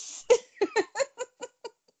 Yes.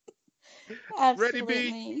 Ready, B?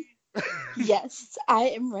 Absolutely. Yes, I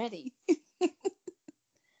am ready.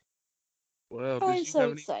 Well, I'm did you so have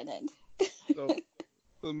any? excited.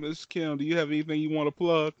 So, Miss Kim, do you have anything you want to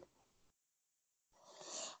plug?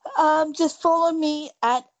 Just follow me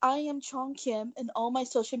at I am Chong Kim and all my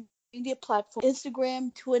social media platforms: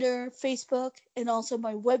 Instagram, Twitter, Facebook, and also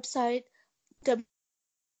my website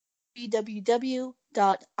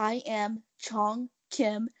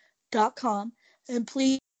www.iamchongkim.com. And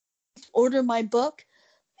please order my book.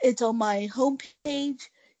 It's on my homepage.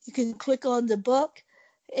 You can click on the book.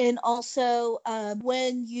 And also,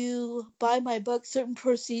 when you buy my book, certain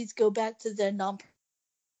proceeds go back to the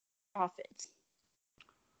nonprofit.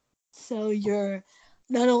 So you're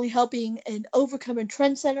not only helping an overcoming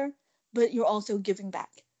trendsetter, but you're also giving back.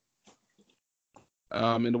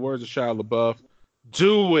 In the words of Shia LaBeouf,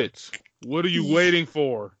 do it. What are you waiting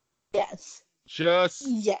for? Yes. Just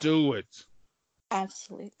Yes. do it.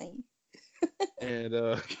 Absolutely. And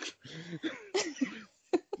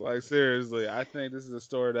like seriously, I think this is a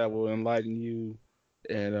story that will enlighten you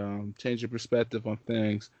and change your perspective on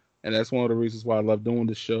things. And that's one of the reasons why I love doing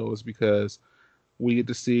this show is because we get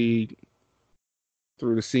to see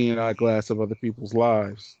through the seeing eye glass of other people's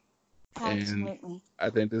lives. And Absolutely. I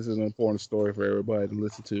think this is an important story for everybody to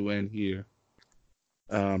listen to and hear.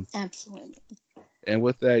 Um, Absolutely. and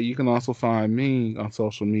with that, you can also find me on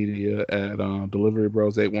social media at Delivery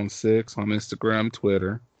Bros 816 on Instagram,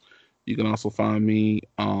 Twitter. You can also find me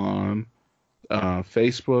on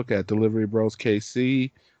Facebook at Delivery Bros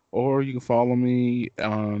KC, or you can follow me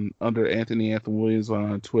under Anthony Williams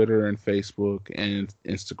on Twitter and Facebook and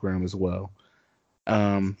Instagram as well.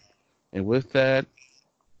 Um, and with that,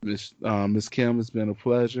 Miss Kim, it's been a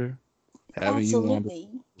pleasure having you on the Absolutely.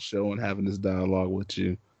 show and having this dialogue with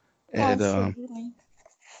you. And Absolutely.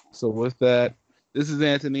 so with that, this is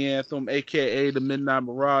Anthony Anthem, aka the Midnight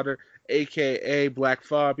Marauder, aka Black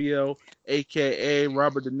Fabio, aka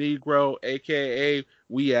Robert the Negro, aka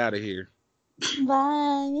we out of here.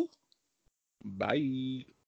 Bye. Bye.